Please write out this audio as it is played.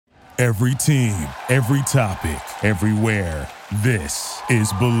Every team, every topic, everywhere. This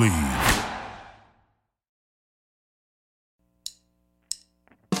is Believe.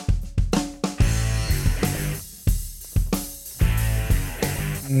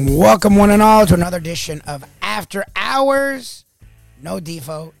 Welcome one and all to another edition of After Hours. No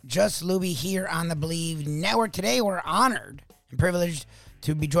Defo, just Luby here on the Believe Network. Today we're honored and privileged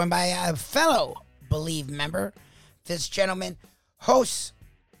to be joined by a fellow Believe member. This gentleman hosts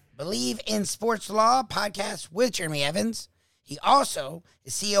Believe in Sports Law podcast with Jeremy Evans. He also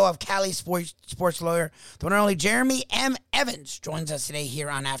is CEO of Cali Sports Lawyer. The one and only Jeremy M. Evans joins us today here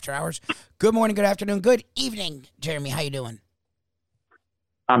on After Hours. Good morning, good afternoon, good evening, Jeremy. How you doing?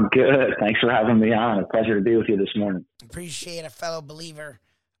 I'm good. Thanks for having me on. A pleasure to be with you this morning. Appreciate a fellow believer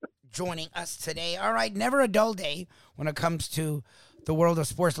joining us today. All right, never a dull day when it comes to the world of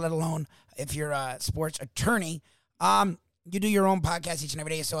sports, let alone if you're a sports attorney. You do your own podcast each and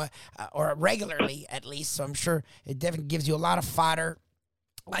every day, so or regularly at least. So I'm sure it definitely gives you a lot of fodder.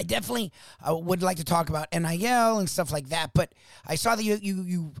 I definitely would like to talk about NIL and stuff like that, but I saw that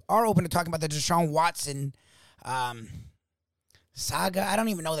you are open to talking about the Deshaun Watson saga. I don't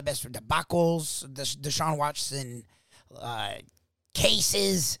even know the best debacles, the Deshaun Watson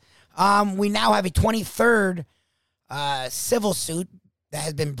cases. We now have a 23rd civil suit that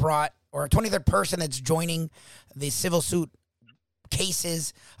has been brought, or a 23rd person that's joining the civil suit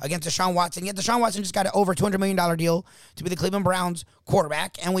cases against Deshaun Watson. Yet Deshaun Watson just got an over $200 million deal to be the Cleveland Browns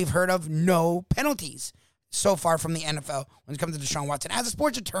quarterback, and we've heard of no penalties so far from the NFL when it comes to Deshaun Watson. As a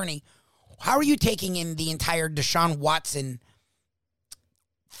sports attorney, how are you taking in the entire Deshaun Watson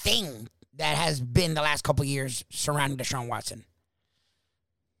thing that has been the last couple of years surrounding Deshaun Watson?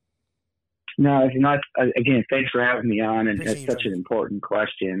 No, it's not. Again, thanks for having me on, and Appreciate it's such an important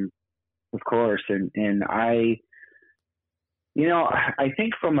question, of course. And I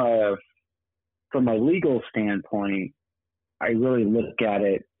think from a legal standpoint, I really look at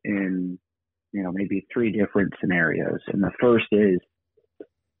it in, maybe three different scenarios. And the first is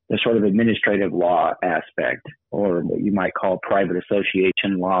the sort of administrative law aspect, or what you might call private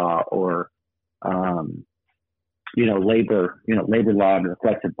association law, or labor law under the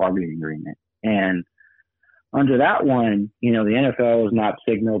collective bargaining agreement. And under that one, the NFL has not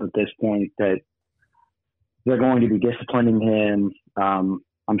signaled at this point that they're going to be disciplining him.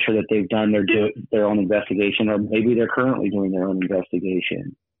 I'm sure that they've done their own investigation, or maybe they're currently doing their own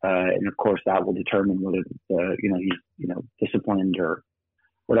investigation. And of course, that will determine whether he's disciplined or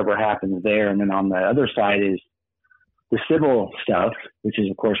whatever happens there. And then on the other side is the civil stuff, which is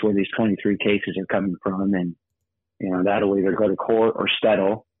of course where these 23 cases are coming from, and that'll either go to court or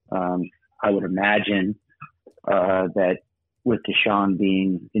settle. I would imagine that with Deshaun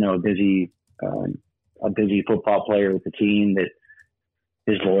being a busy football player with the team, that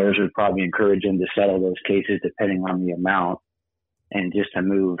his lawyers would probably encourage him to settle those cases depending on the amount, and just to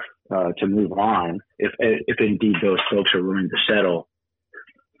move on if indeed those folks are willing to settle.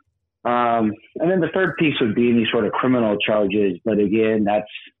 And then the third piece would be any sort of criminal charges, but again, that's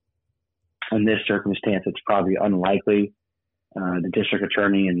in this circumstance, it's probably unlikely. The district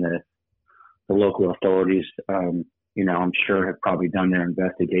attorney and the local authorities, I'm sure have probably done their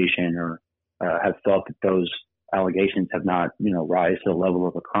investigation, or have felt that those allegations have not, rise to the level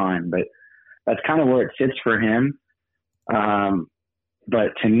of a crime. But that's kind of where it sits for him.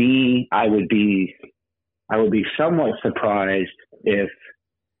 But to me, I would be somewhat surprised if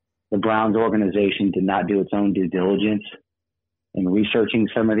the Browns organization did not do its own due diligence in researching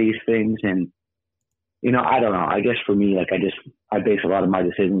some of these things. And, I don't know. I guess for me, I base a lot of my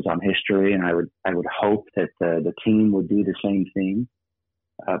decisions on history, and I would hope that the team would do the same thing,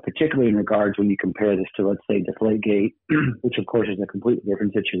 particularly in regards when you compare this to, let's say, Deflategate, which of course is a completely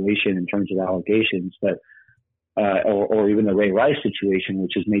different situation in terms of allegations, but or even the Ray Rice situation,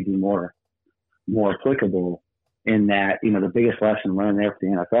 which is maybe more applicable in that, the biggest lesson learned there for the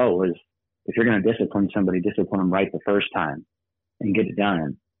NFL was, if you're going to discipline somebody, discipline them right the first time and get it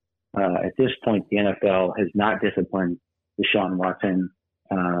done. At this point, the NFL has not disciplined Deshaun Watson.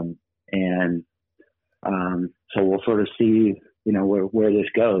 So we'll sort of see, where this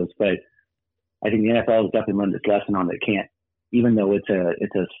goes. But I think the NFL has definitely learned its lesson on that. Can't, even though it's a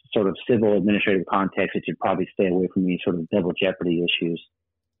sort of civil administrative context, it should probably stay away from these sort of double jeopardy issues.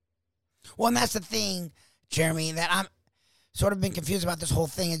 Well, and that's the thing, Jeremy, that I'm sort of been confused about this whole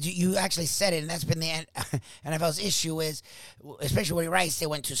thing. Is you actually said it, and that's been the NFL's issue is, especially with Rice, they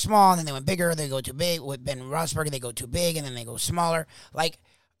went too small, and then they went bigger, they go too big. With Ben Roethlisberger, they go too big, and then they go smaller. Like,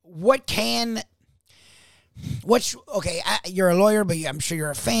 you're a lawyer, but I'm sure you're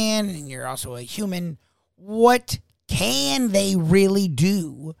a fan, and you're also a human. What can they really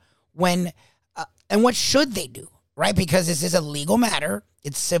do when, and what should they do, right? Because this is a legal matter.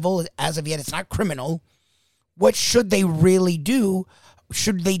 It's civil as of yet. It's not criminal. What should they really do?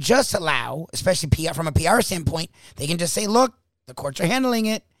 Should they just allow, especially PR, from a PR standpoint, they can just say, look, the courts are handling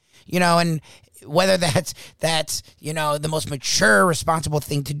it, and whether that's, the most mature, responsible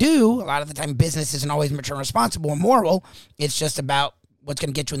thing to do. A lot of the time, business isn't always mature, responsible, and moral. It's just about what's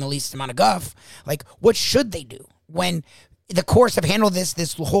going to get you in the least amount of guff. Like, what should they do when the courts have handled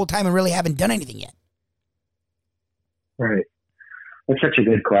this whole time and really haven't done anything yet? Right. That's such a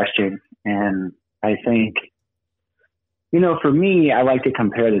good question. And I think, for me, I like to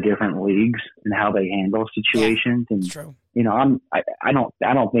compare the different leagues and how they handle situations. Yeah, and that's true.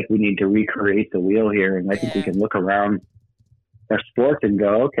 I don't think we need to recreate the wheel here. And I think we can look around our sports and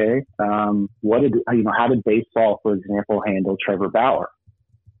go, okay, how did baseball, for example, handle Trevor Bauer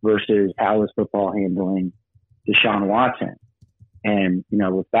versus how is football handling Deshaun Watson? And,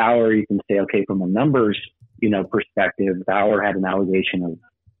 with Bauer, you can say, okay, from a numbers, perspective, Bauer had an allegation of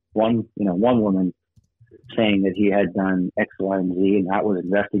one woman saying that he had done X, Y, and Z, and that was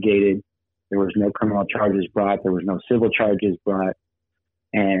investigated. There was no criminal charges brought. There was no civil charges brought.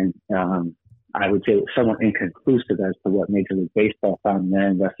 And I would say it was somewhat inconclusive as to what Major League Baseball found in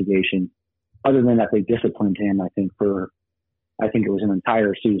that investigation, other than that they disciplined him, I think it was an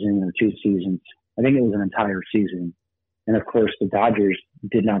entire season or 2 seasons. I think it was an entire season. And, of course, the Dodgers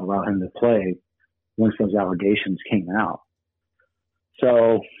did not allow him to play once those allegations came out.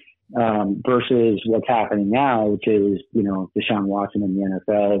 So versus what's happening now, which is, Deshaun Watson in the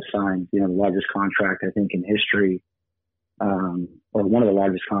NFL signed, the largest contract, I think, in history, or one of the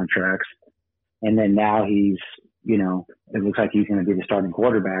largest contracts. And then now he's, it looks like he's going to be the starting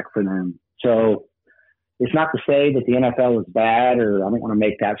quarterback for them. So it's not to say that the NFL is bad, or I don't want to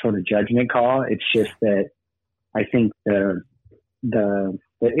make that sort of judgment call. It's just that I think the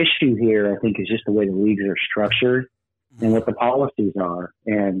issue here, I think, is just the way the leagues are structured and what the policies are.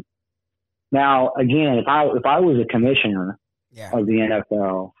 And now, again, if I was a commissioner of the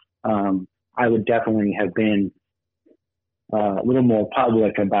NFL, I would definitely have been a little more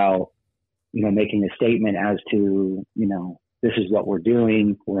public about, making a statement as to, this is what we're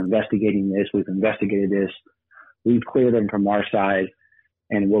doing. We're investigating this. We've investigated this. We've cleared them from our side,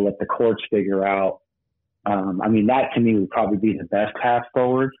 and we'll let the courts figure out. That to me would probably be the best path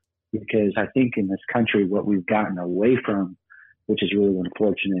forward, because I think in this country, what we've gotten away from, which is really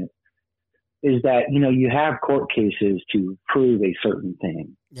unfortunate, is that, you have court cases to prove a certain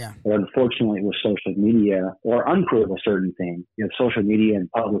thing. Yeah. But unfortunately with social media, or unprove a certain thing, social media and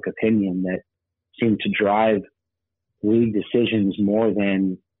public opinion that seem to drive league decisions more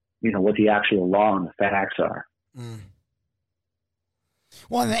than, what the actual law and the facts are. Mm.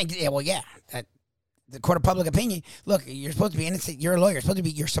 Well, the court of public opinion. Look, you're supposed to be innocent. You're a lawyer.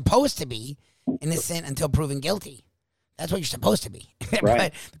 You're supposed to be innocent until proven guilty. That's what you're supposed to be. Right.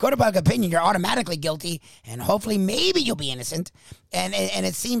 But the court of public opinion, you're automatically guilty, and hopefully maybe you'll be innocent. And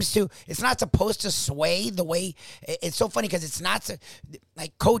it's not supposed to sway the way. It's so funny because it's not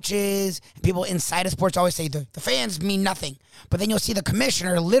like coaches and people inside of sports always say the fans mean nothing. But then you'll see the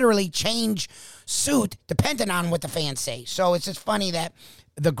commissioner literally change suit depending on what the fans say. So it's just funny that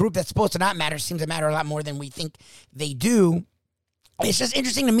the group that's supposed to not matter seems to matter a lot more than we think they do. It's just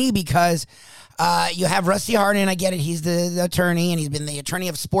interesting to me because you have Rusty Hardin. I get it. He's the attorney, and he's been the attorney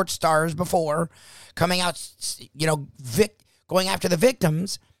of sports stars before, coming out, going after the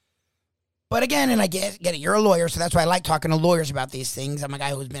victims. But again, and I get it, you're a lawyer, so that's why I like talking to lawyers about these things. I'm a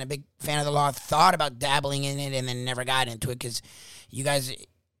guy who's been a big fan of the law, thought about dabbling in it, and then never got into it because you guys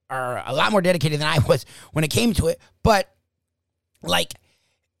are a lot more dedicated than I was when it came to it. But, like,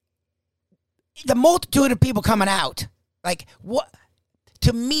 the multitude of people coming out, like, what?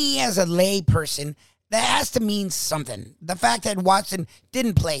 To me, as a lay person, that has to mean something. The fact that Watson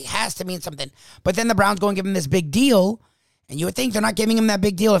didn't play has to mean something. But then the Browns go and give him this big deal, and you would think they're not giving him that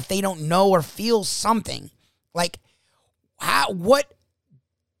big deal if they don't know or feel something. Like, what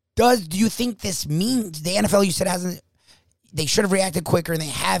do you think this means? The NFL, you said, hasn't. They should have reacted quicker, and they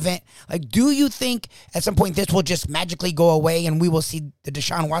haven't. Like, do you think at some point this will just magically go away and we will see the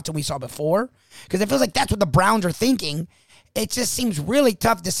Deshaun Watson we saw before? Because it feels like that's what the Browns are thinking. It just seems really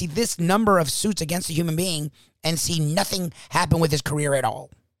tough to see this number of suits against a human being and see nothing happen with his career at all.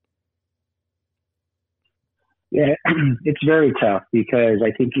 Yeah, it's very tough because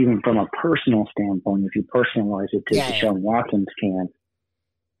I think even from a personal standpoint, if you personalize it to Deshaun Watson's camp,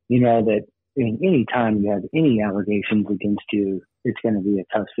 that any time you have any allegations against you, it's going to be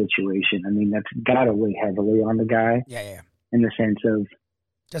a tough situation. That's got to weigh heavily on the guy. Yeah. In the sense of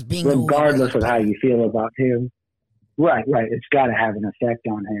just being regardless of how you feel about him. Right. It's got to have an effect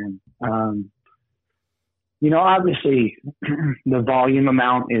on him. Obviously the volume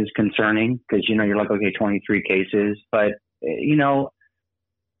amount is concerning because, you're like, okay, 23 cases, but,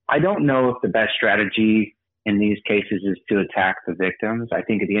 I don't know if the best strategy in these cases is to attack the victims. I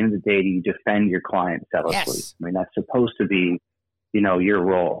think at the end of the day, you defend your client zealously. Yes. I mean, that's supposed to be, your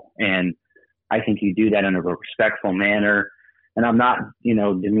role. And I think you do that in a respectful manner. And I'm not,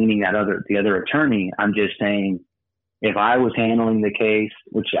 demeaning the other attorney. I'm just saying, if I was handling the case,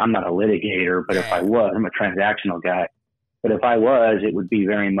 which I'm not a litigator, but if I was, I'm a transactional guy. But if I was, it would be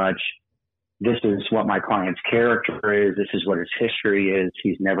very much, this is what my client's character is. This is what his history is.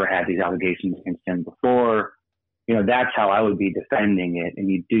 He's never had these allegations against him before. That's how I would be defending it. And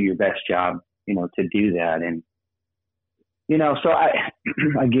you do your best job, to do that. And, so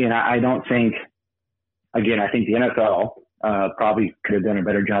I don't think, I think the NFL probably could have done a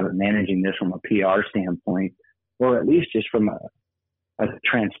better job at managing this from a PR standpoint, or at least just from a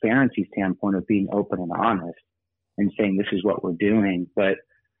transparency standpoint of being open and honest and saying this is what we're doing. But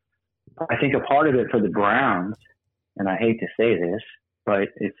I think a part of it for the Browns, and I hate to say this, but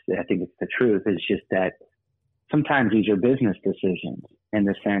I think it's the truth, is just that sometimes these are business decisions in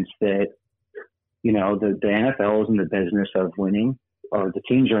the sense that, the NFL is in the business of winning, or the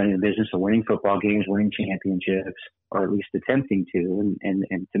teams are in the business of winning football games, winning championships, or at least attempting to, and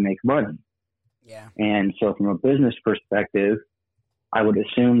to make money. Yeah. And so from a business perspective, I would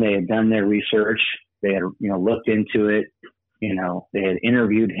assume they had done their research. They had, looked into it. They had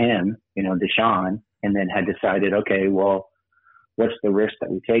interviewed him, Deshaun, and then had decided, okay, well, what's the risk that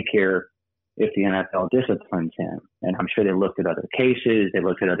we take here if the NFL disciplines him? And I'm sure they looked at other cases, they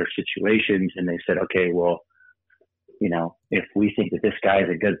looked at other situations, and they said, okay, well, if we think that this guy is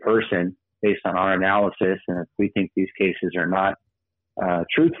a good person based on our analysis, and if we think these cases are not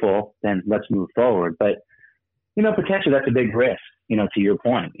truthful, then let's move forward. But, potentially that's a big risk, to your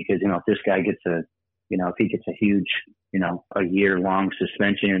point, because, if this guy gets if he gets a huge, a year-long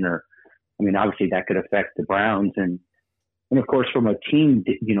suspension, or, obviously that could affect the Browns. And of course, from a team,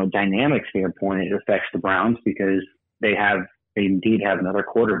 dynamic standpoint, it affects the Browns because they indeed have another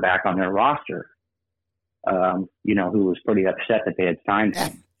quarterback on their roster, who was pretty upset that they had signed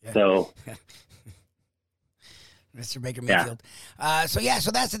him. Yeah. So, Mr. Baker Mayfield. Yeah.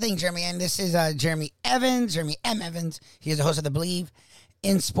 So that's the thing, Jeremy. And this is Jeremy Evans, Jeremy M. Evans. He is the host of the Believe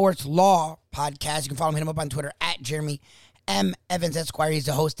in Sports Law podcast. You can follow him up on Twitter at Jeremy M. Evans Esquire. He's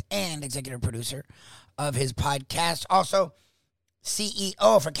the host and executive producer of his podcast. Also,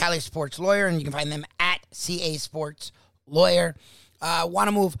 CEO for Cali Sports Lawyer, and you can find them at CA Sports Lawyer. Want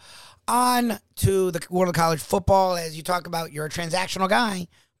to move on to the world of college football. As you talk about, you're a transactional guy.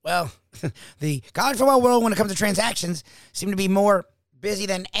 Well, the college football world, when it comes to transactions, seem to be more busy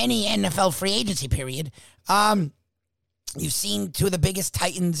than any NFL free agency period. You've seen two of the biggest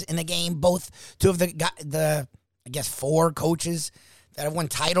titans in the game, both two of the I guess, four coaches that have won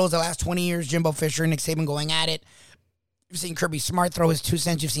titles the last 20 years, Jimbo Fisher and Nick Saban going at it. You've seen Kirby Smart throw his 2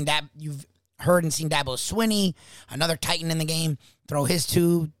 cents. You've heard and seen Dabo Swinney, another titan in the game, throw his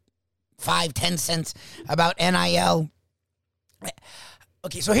 2, 5, 10 cents about NIL.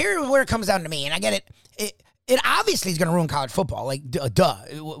 Okay, so here's where it comes down to me, and I get it. It obviously is going to ruin college football. Like, duh.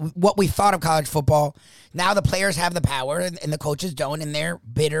 What we thought of college football, now the players have the power and the coaches don't, and they're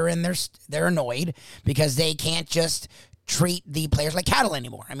bitter and they're annoyed because they can't just treat the players like cattle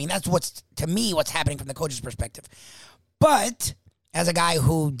anymore. I mean, that's what's happening from the coach's perspective. But as a guy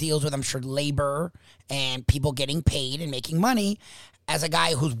who deals with, I'm sure, labor and people getting paid and making money, as a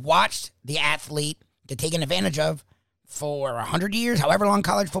guy who's watched the athlete get taken advantage of for 100 years, however long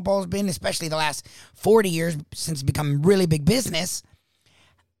college football has been, especially the last 40 years since it's become really big business,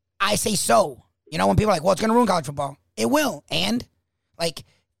 I say so. When people are like, well, it's going to ruin college football. It will. And, like,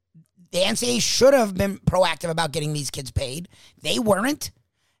 the NCAA should have been proactive about getting these kids paid. They weren't.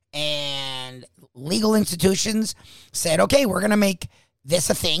 And legal institutions said, okay, we're going to make this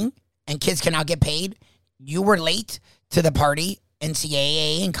a thing, and kids can now get paid. You were late to the party,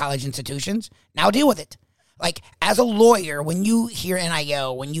 NCAA and college institutions. Now deal with it. Like, as a lawyer, when you hear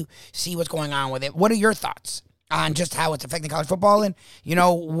NIL, when you see what's going on with it, what are your thoughts on just how it's affecting college football and,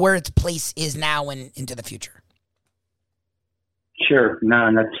 where its place is now and into the future? Sure. No,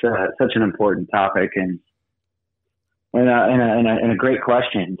 and that's such an important topic and a great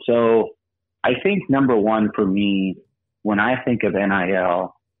question. So I think number one for me, when I think of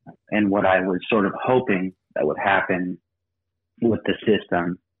NIL and what I was sort of hoping that would happen with the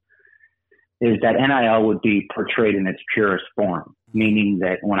system, is that NIL would be portrayed in its purest form, meaning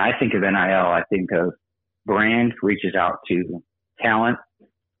that when I think of NIL, I think of brand reaches out to talent,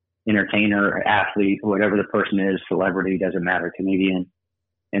 entertainer, athlete, whatever the person is, celebrity, doesn't matter, comedian,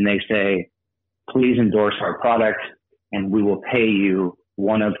 and they say, please endorse our product and we will pay you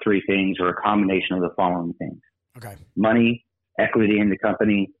one of three things or a combination of the following things. Okay. Money, equity in the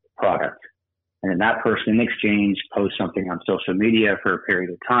company, product. And then that person in exchange posts something on social media for a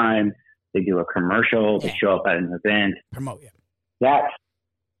period of time. They do a commercial. They show up at an event. Promote, yeah. That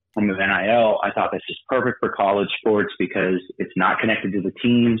from the NIL, I thought this is perfect for college sports because it's not connected to the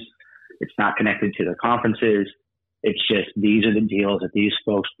teams. It's not connected to the conferences. It's just these are the deals that these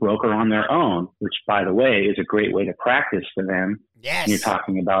folks broker on their own, which, by the way, is a great way to practice for them. Yes. You're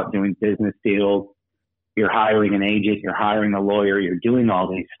talking about doing business deals. You're hiring an agent. You're hiring a lawyer. You're doing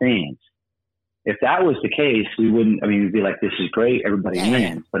all these things. If that was the case, we'd be like, this is great. Everybody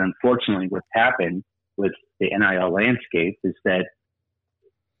wins. But unfortunately, what's happened with the NIL landscape is that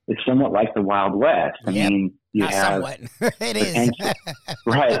it's somewhat like the Wild West. I mean, you Not have somewhat. It is.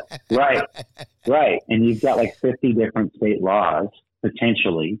 Right. And you've got like 50 different state laws,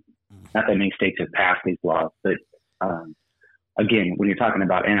 potentially. Not that many states have passed these laws, but again, when you're talking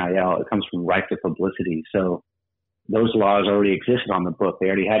about NIL, it comes from right to publicity. So those laws already existed on the book. They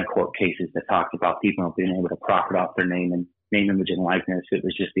already had court cases that talked about people being able to profit off their name and name, image, and likeness. It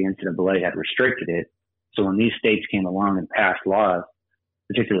was just the NCAA had restricted it. So when these states came along and passed laws,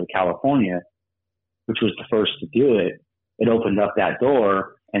 particularly California, which was the first to do it, it opened up that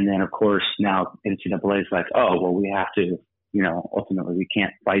door. And then, of course, now NCAA is like, oh, well, we have to, ultimately we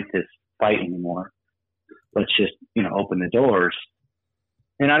can't fight this fight anymore. Let's just, open the doors.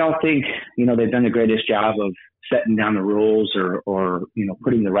 And I don't think, they've done the greatest job of setting down the rules or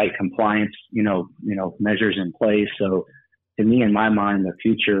putting the right compliance, measures in place. So to me, in my mind, the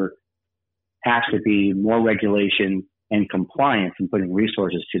future has to be more regulation and compliance and putting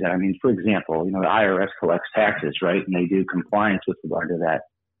resources to that. I mean, for example, the IRS collects taxes, right? And they do compliance with regard to that.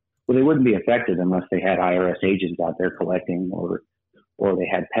 Well, they wouldn't be effective unless they had IRS agents out there collecting or they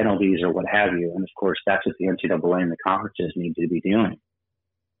had penalties or what have you. And of course, that's what the NCAA and the conferences need to be doing.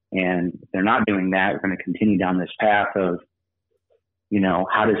 And if they're not doing that, we're going to continue down this path of,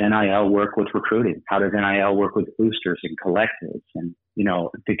 how does NIL work with recruiting? How does NIL work with boosters and collectives? And,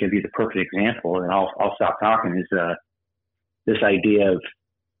 to give you the perfect example, and I'll stop talking, is this idea of,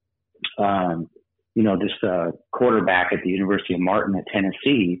 this quarterback at the University of Martin at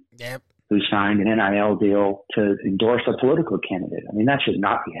Tennessee, who signed an NIL deal to endorse a political candidate. I mean, that should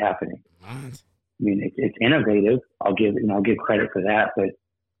not be happening. I mean, it's innovative. I'll give credit for that, but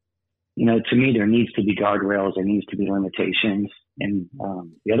to me, there needs to be guardrails. There needs to be limitations. And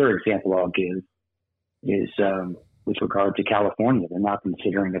the other example I'll give is with regard to California. They're not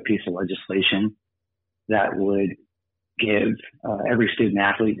considering a piece of legislation that would give every student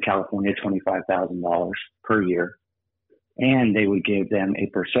athlete in California $25,000 per year, and they would give them a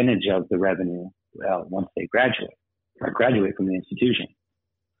percentage of the revenue once they graduate from the institution.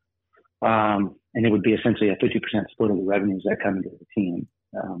 And it would be essentially a 50% split of the revenues that come into the team.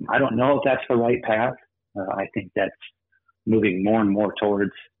 I don't know if that's the right path. I think that's moving more and more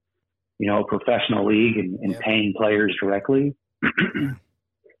towards, a professional league and paying players directly.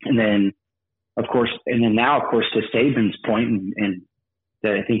 And then, of course, to Saban's point, and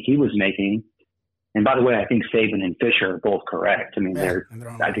that I think he was making, and by the way, I think Saban and Fisher are both correct. I mean,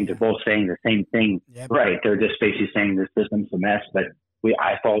 I think they're both saying the same thing, right? They're just basically saying this system's a mess, but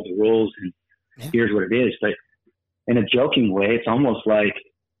I follow the rules, and here's what it is. But in a joking way, it's almost like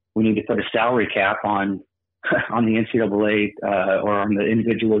we need to put a salary cap on the NCAA or on the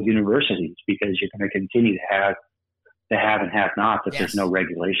individual universities, because you're going to continue to have the have and have-nots if there's no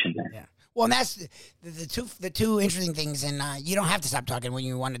regulation there. Yeah. Well, and that's the two interesting things, and you don't have to stop talking when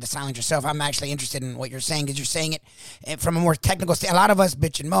you wanted to silence yourself. I'm actually interested in what you're saying, because you're saying it from a more technical state. A lot of us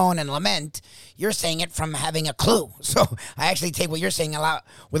bitch and moan and lament. You're saying it from having a clue. So I actually take what you're saying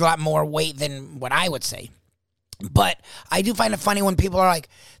with a lot more weight than what I would say. But I do find it funny when people are like,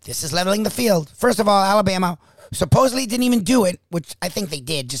 this is leveling the field. First of all, Alabama supposedly didn't even do it, which I think they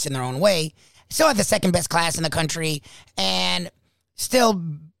did just in their own way. Still had the second best class in the country, and still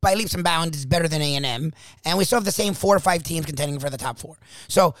by leaps and bounds is better than A&M. And we still have the same 4 or 5 teams contending for the top 4.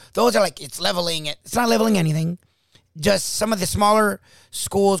 So those are like, it's leveling it. It's not leveling anything. Just some of the smaller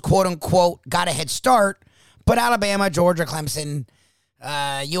schools, quote unquote, got a head start. But Alabama, Georgia, Clemson,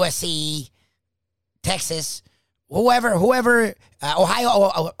 USC, Texas, whoever,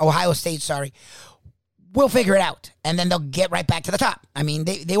 Ohio State, we'll figure it out. And then they'll get right back to the top. I mean,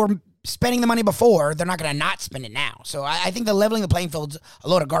 they were spending the money before. They're not going to not spend it now. So I think the leveling the playing field's a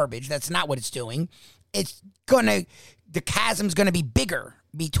load of garbage. That's not what it's doing. The chasm's going to be bigger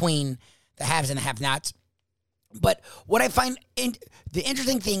between the haves and the have-nots. But what I find the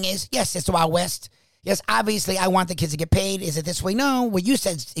interesting thing is, yes, it's the Wild West. Yes, obviously, I want the kids to get paid. Is it this way? No. What you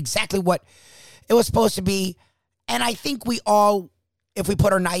said is exactly what it was supposed to be. And I think we all, if we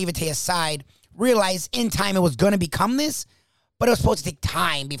put our naivete aside, realize in time it was going to become this, but it was supposed to take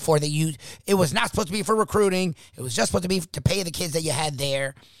time before they used. It was not supposed to be for recruiting. It was just supposed to be to pay the kids that you had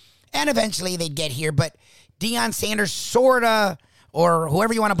there. And eventually they'd get here. But Deion Sanders sort of, or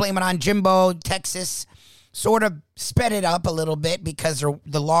whoever you want to blame it on, Jimbo, Texas, sort of sped it up a little bit because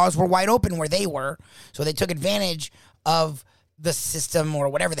the laws were wide open where they were. So they took advantage of the system or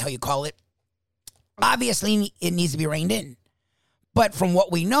whatever the hell you call it. Obviously, it needs to be reined in. But from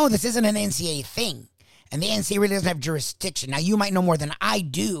what we know, this isn't an NCAA thing. And the NCAA really doesn't have jurisdiction. Now, you might know more than I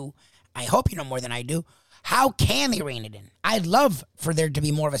do. I hope you know more than I do. How can they rein it in? I'd love for there to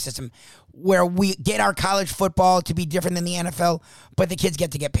be more of a system where we get our college football to be different than the NFL, but the kids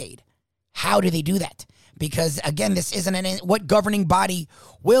get to get paid. How do they do that? Because, again, this isn't what governing body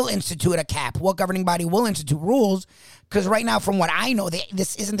will institute a cap? What governing body will institute rules? Because right now, from what I know,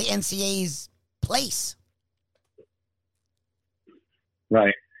 this isn't the NCAA's place.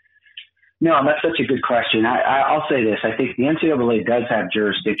 Right. No, that's such a good question. I'll say this. I think the NCAA does have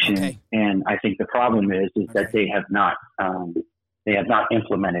jurisdiction, okay. And I think the problem is that they have not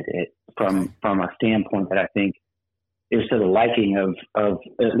implemented it from a standpoint that I think is to the liking of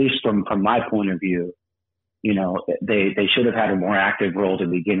at least from my point of view. You know, they should have had a more active role to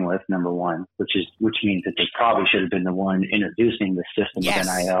begin with, number one, which means that they probably should have been the one introducing the system of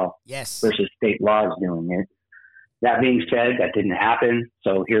NIL versus state laws doing it. That being said, that didn't happen.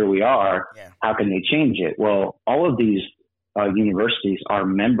 So here we are. Yeah. How can they change it? Well, all of these universities are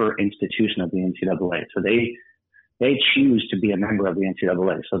member institution of the NCAA. So they choose to be a member of the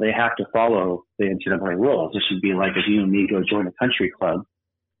NCAA. So they have to follow the NCAA rules. This would be like if you and me go join a country club,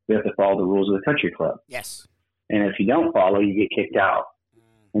 we have to follow the rules of the country club. Yes. And if you don't follow, you get kicked out.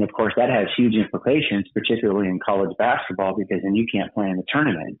 And of course, that has huge implications, particularly in college basketball, because then you can't play in the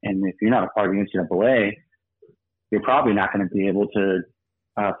tournament. And if you're not a part of the NCAA, you're probably not going to be able to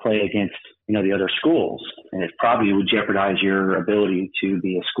play against, the other schools. And it probably would jeopardize your ability to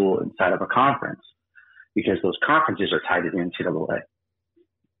be a school inside of a conference because those conferences are tied to the NCAA.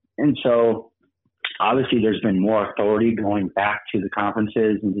 And so obviously there's been more authority going back to the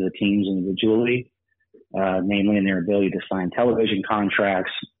conferences and to the teams individually, namely in their ability to sign television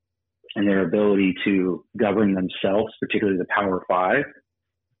contracts and their ability to govern themselves, particularly the Power Five.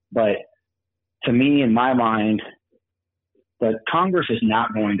 But to me, in my mind, the Congress is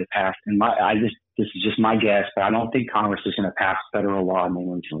not going to pass. This is just my guess, but I don't think Congress is going to pass federal law in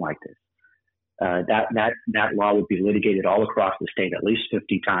anything like this. That law would be litigated all across the state at least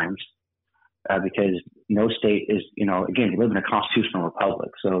 50 times because no state is, again, we live in a constitutional republic,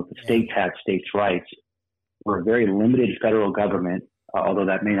 so the states have states' rights. We're a very limited federal government, although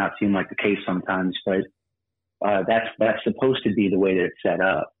that may not seem like the case sometimes, but that's supposed to be the way that it's set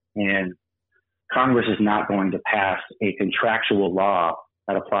up. And Congress is not going to pass a contractual law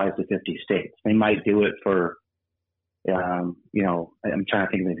that applies to 50 states. They might do it for, I'm trying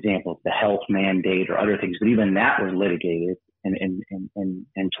to think of examples, the health mandate or other things, but even that was litigated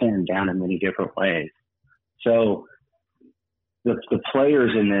and torn down in many different ways. So the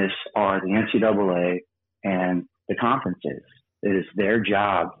players in this are the NCAA and the conferences. It is their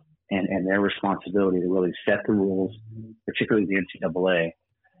job and their responsibility to really set the rules, particularly the NCAA.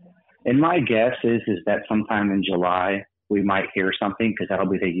 And my guess is that sometime in July, we might hear something because that'll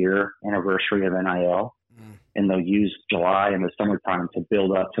be the year anniversary of NIL. And they'll use July and the summertime to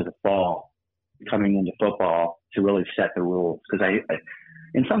build up to the fall, coming into football to really set the rules. Because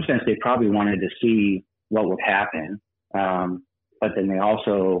in some sense, they probably wanted to see what would happen. But then they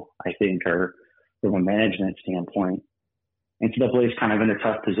also, I think, are from a management standpoint, NCAA is kind of in a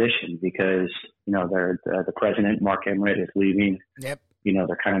tough position because, the president, Mark Emmert, is leaving. Yep.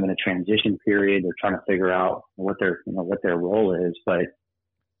 They're kind of in a transition period. They're trying to figure out what their role is. But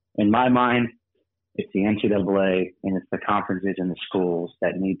in my mind, it's the NCAA and it's the conferences and the schools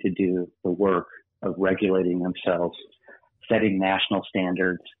that need to do the work of regulating themselves, setting national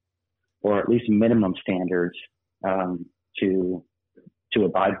standards, or at least minimum standards to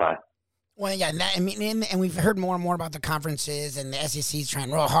abide by. Well, yeah, and we've heard more and more about the conferences, and the SEC is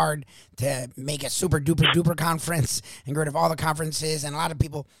trying real hard to make a super duper duper conference and get rid of all the conferences. And a lot of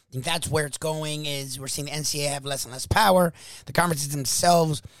people think that's where it's going. Is we're seeing the NCAA have less and less power. The conferences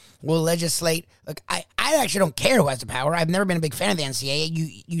themselves will legislate. Look, I actually don't care who has the power. I've never been a big fan of the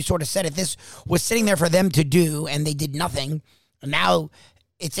NCAA. You sort of said it. This was sitting there for them to do, and they did nothing. And now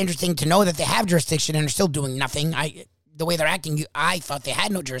it's interesting to know that they have jurisdiction and are still doing nothing. The way they're acting, I thought they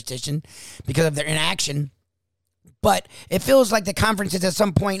had no jurisdiction because of their inaction. But it feels like the conferences at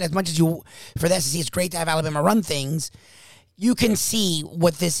some point, as much as for the SEC, it's great to have Alabama run things. You can see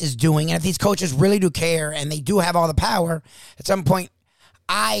what this is doing. And if these coaches really do care and they do have all the power, at some point,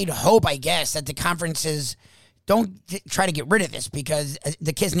 I'd hope, I guess, that the conferences don't try to get rid of this because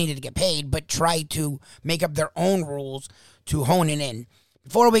the kids needed to get paid, but try to make up their own rules to hone it in.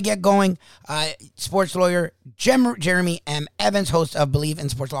 Before we get going, sports lawyer Jeremy M. Evans, host of Believe in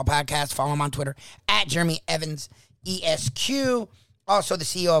Sports Law podcast. Follow him on Twitter at Jeremy Evans ESQ. Also the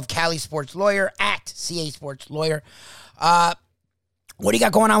CEO of Cali Sports Lawyer at CA Sports Lawyer. What do you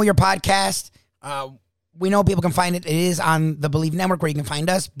got going on with your podcast? We know people can find it. It is on the Believe Network where you can find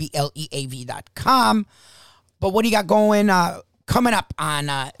us, BLEAV.com. But what do you got going coming up on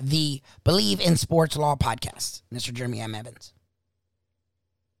the Believe in Sports Law podcast, Mr. Jeremy M. Evans?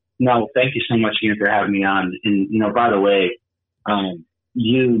 No, thank you so much again for having me on. And, by the way,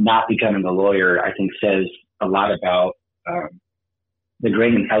 you not becoming a lawyer, I think, says a lot about the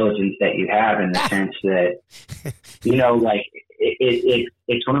great intelligence that you have in the sense that,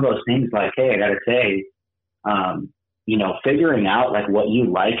 it's one of those things like, hey, I got to say, figuring out like what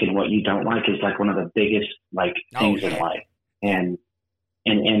you like and what you don't like is like one of the biggest things in life. And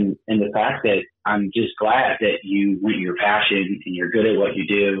the fact that I'm just glad that you went your passion and you're good at what you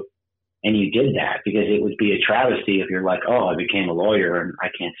do and you did that, because it would be a travesty if you're like, oh, I became a lawyer and I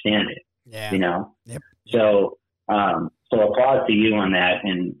can't stand it. Yeah. Yep. So applause to you on that.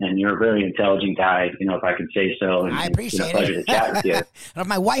 And you're a very intelligent guy, if I could say so. And, I appreciate it. Pleasure to chat with you. I don't know if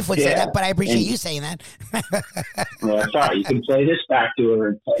my wife would say that, but I appreciate you saying that. Well, sorry. You can play this back to her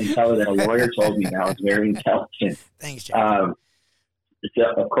and tell her that a lawyer told me that I was very intelligent. Thanks, John.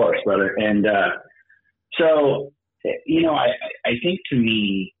 Of course, brother. And I think to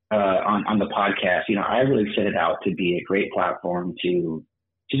me on the podcast, I really set it out to be a great platform to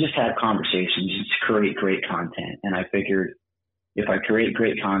just have conversations, just create great content. And I figured if I create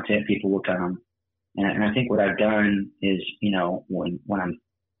great content, people will come. And I think what I've done is, when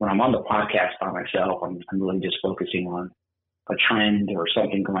I'm on the podcast by myself, I'm really just focusing on a trend or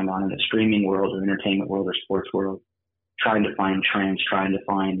something going on in the streaming world or entertainment world or sports world, trying to find trends, trying to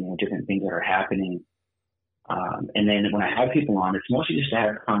find, different things that are happening. And then when I have people on, it's mostly just to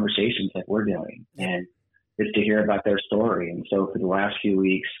have conversations like we're doing and just to hear about their story. And so for the last few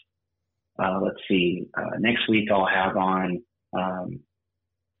weeks, next week I'll have on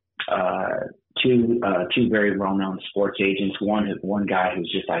two very well-known sports agents. One guy who's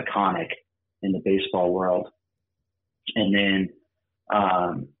just iconic in the baseball world, and then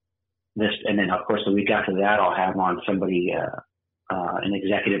of course the week after that I'll have on somebody, an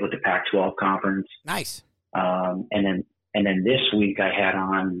executive with the Pac-12 conference. Nice. And then this week I had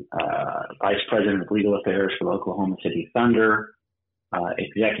on Vice President of Legal Affairs for the Oklahoma City Thunder,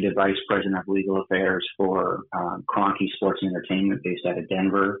 Executive Vice President of Legal Affairs for Kroenke Sports and Entertainment based out of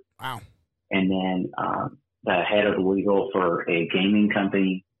Denver. Wow. And then the head of legal for a gaming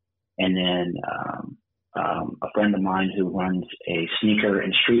company, and then a friend of mine who runs a sneaker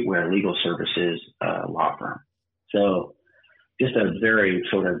and streetwear legal services law firm. So just a very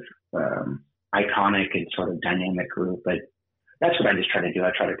sort of iconic and sort of dynamic group, but that's what I just try to do.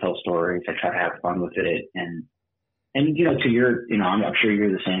 I try to tell stories. I try to have fun with it. And to your, I'm sure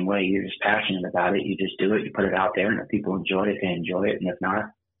you're the same way. You're just passionate about it. You just do it. You put it out there, and if people enjoy it, they enjoy it. And if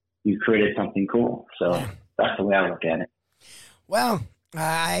not, you created something cool. So that's the way I look at it. Well,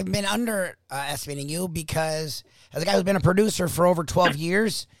 I've been underestimating you because as a guy who's been a producer for over 12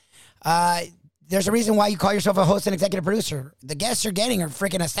 years, there's a reason why you call yourself a host and executive producer. The guests you're getting are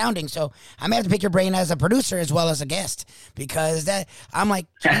freaking astounding. So I may have to pick your brain as a producer as well as a guest, because I'm like,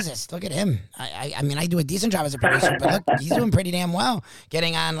 Jesus, look at him. I mean, I do a decent job as a producer, but look, he's doing pretty damn well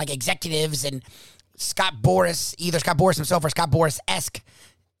getting on like executives and Scott Boras, either Scott Boras himself or Scott Boras-esque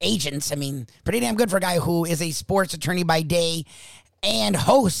agents. I mean, pretty damn good for a guy who is a sports attorney by day and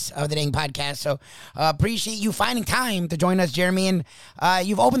host of the dang podcast. So appreciate you finding time to join us, Jeremy. And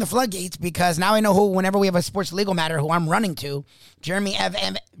you've opened the floodgates, because now I know who, whenever we have a sports legal matter, who I'm running to. Jeremy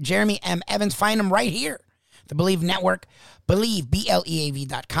M. Evans. Find him right here. The Believe Network. Believe,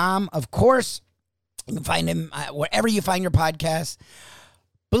 BLEAV.com. Of course, you can find him wherever you find your podcast.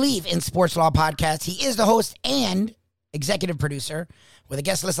 Believe in Sports Law Podcast. He is the host and executive producer. With a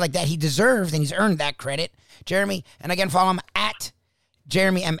guest list like that, he deserves and he's earned that credit. Jeremy, and again, follow him at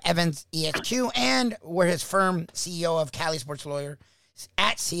Jeremy M. Evans ESQ, and we're his firm, CEO of Cali Sports Lawyer,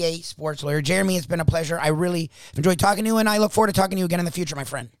 at CA Sports Lawyer. Jeremy, it's been a pleasure. I really enjoyed talking to you, and I look forward to talking to you again in the future, my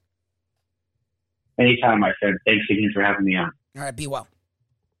friend. Anytime, my friend. Thanks again for having me on. All right, be well.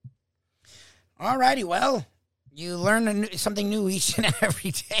 All righty, well, you learn something new each and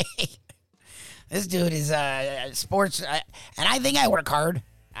every day. This dude is sports, and I think I work hard.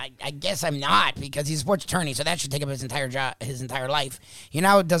 I guess I'm not, because he's a sports attorney, so that should take up his entire job, his entire life. He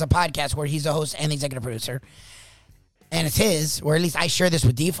now does a podcast where he's the host and the executive producer, and it's his, or at least I share this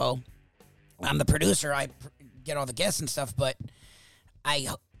with Defo. I'm the producer. I get all the guests and stuff, but I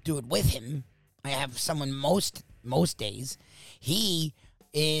do it with him. I have someone most days. He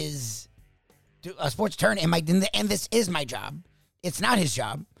is a sports attorney, and this is my job. It's not his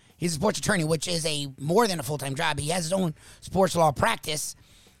job. He's a sports attorney, which is more than a full-time job. He has his own sports law practice.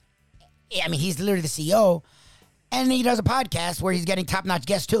 I mean, he's literally the CEO, and he does a podcast where he's getting top-notch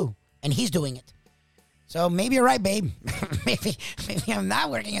guests too, and he's doing it. So maybe you're right, babe. maybe I'm not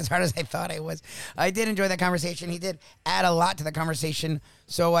working as hard as I thought I was. I did enjoy that conversation. He did add a lot to the conversation.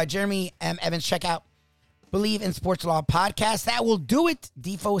 So Jeremy M. Evans, check out Believe in Sports Law podcast. That will do it.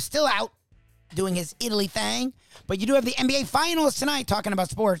 Defo is still out doing his Italy thing, but you do have the NBA Finals tonight. Talking about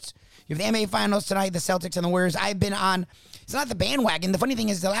sports, you have the NBA Finals tonight, the Celtics and the Warriors. I've been on, it's not the bandwagon. The funny thing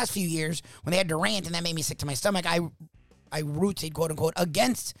is, the last few years when they had Durant, and that made me sick to my stomach, I rooted, quote unquote,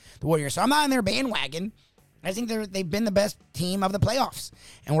 against the Warriors. So I'm not on their bandwagon. I think they've been the best team of the playoffs,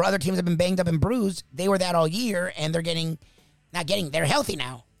 and where other teams have been banged up and bruised, they were that all year, and they're healthy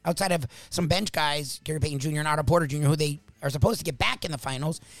now. Outside of some bench guys, Gary Payton Jr. and Otto Porter Jr., who they are supposed to get back in the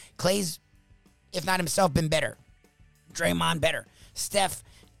finals. Clay's, if not himself, been better. Draymond, better. Steph,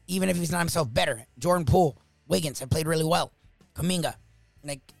 even if he's not himself, better. Jordan Poole, Wiggins have played really well. Kuminga,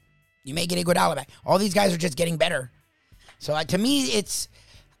 you may get Iguodala back. All these guys are just getting better. So to me,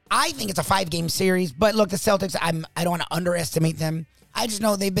 I think it's a 5-game series. But look, the Celtics, I don't want to underestimate them. I just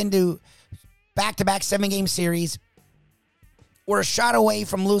know they've been to back-to-back 7-game series. We're a shot away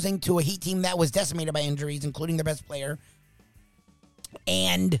from losing to a Heat team that was decimated by injuries, including their best player.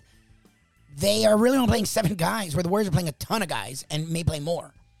 And they are really only playing 7 guys, where the Warriors are playing a ton of guys and may play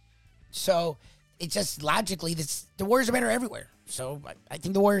more. So it's just logically, the Warriors are better everywhere. So I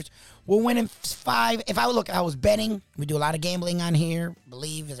think the Warriors will win in 5. If I was betting, we do a lot of gambling on here.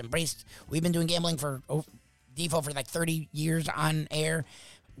 Believe has embraced. We've been doing gambling for Defo for like 30 years on air.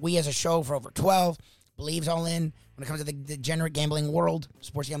 We as a show for over 12. Believe's all in when it comes to the degenerate gambling world,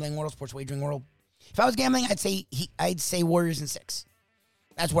 sports gambling world, sports wagering world. If I was gambling, I'd say Warriors in 6.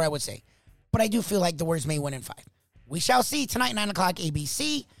 That's what I would say. But I do feel like the Warriors may win in 5. We shall see tonight, 9 o'clock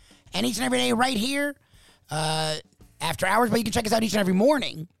ABC, and each and every day right here after hours. But you can check us out each and every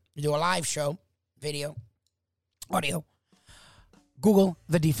morning. We do a live show, video, audio. Google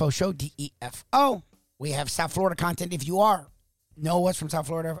The Defo Show, DEFO. We have South Florida content. If you know us from South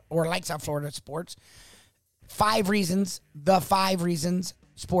Florida or like South Florida sports, 5 Reasons, The 5 Reasons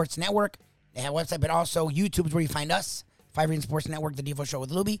Sports Network. They have a website, but also YouTube is where you find us. 5 Reasons Sports Network, The Defo Show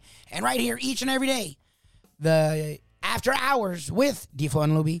with Luby. And right here, each and every day, the After Hours with Defo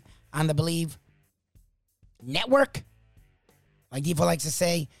and Luby on the Believe Network. Like Defo likes to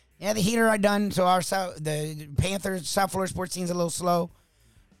say, yeah, the Heat are done, so the Panthers, South Florida sports scene's a little slow.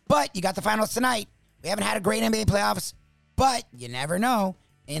 But you got the finals tonight. We haven't had a great NBA playoffs, but you never know.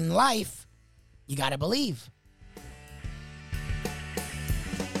 In life, you got to believe.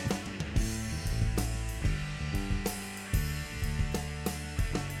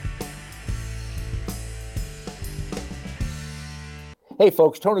 Hey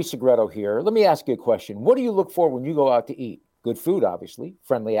folks, Tony Segreto here. Let me ask you a question. What do you look for when you go out to eat? Good food, obviously,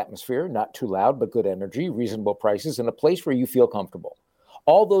 friendly atmosphere, not too loud, but good energy, reasonable prices, and a place where you feel comfortable.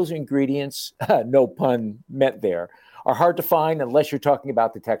 All those ingredients, no pun meant there, are hard to find unless you're talking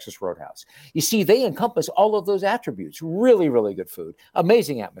about the Texas Roadhouse. You see, they encompass all of those attributes. Really, really good food,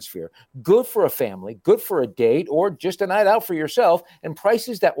 amazing atmosphere, good for a family, good for a date, or just a night out for yourself, and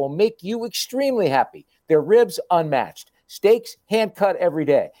prices that will make you extremely happy. Their ribs, unmatched. Steaks, hand-cut every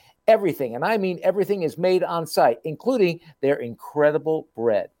day. Everything, and I mean everything, is made on site, including their incredible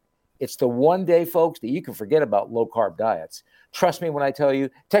bread. It's the one day, folks, that you can forget about low-carb diets. Trust me when I tell you,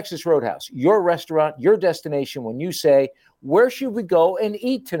 Texas Roadhouse, your restaurant, your destination when you say, where should we go and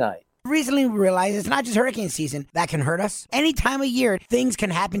eat tonight? Recently, we realized it's not just hurricane season that can hurt us. Any time of year, things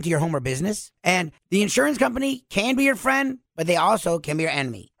can happen to your home or business. And the insurance company can be your friend, but they also can be your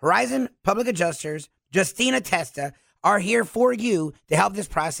enemy. Horizon Public Adjusters, Justina Testa, are here for you to help this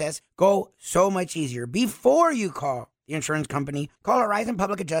process go so much easier. Before you call the insurance company, call Horizon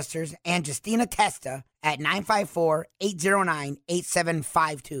Public Adjusters and Justina Testa at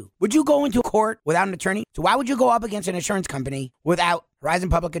 954-809-8752. Would you go into court without an attorney? So why would you go up against an insurance company without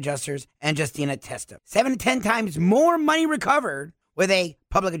Horizon Public Adjusters and Justina Testa? 7 to 10 times more money recovered with a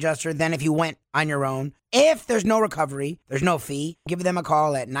public adjuster than if you went on your own. If there's no recovery, there's no fee. Give them a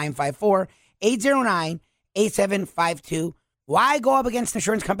call at 954-809-8752. Why go up against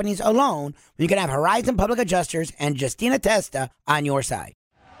insurance companies alone when you can have Horizon Public Adjusters and Justina Testa on your side?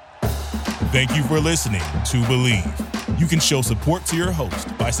 Thank you for listening to Believe. You can show support to your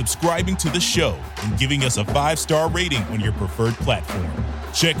host by subscribing to the show and giving us a 5-star rating on your preferred platform.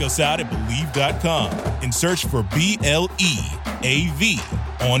 Check us out at Believe.com and search for BLEAV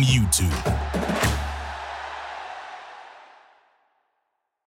on YouTube.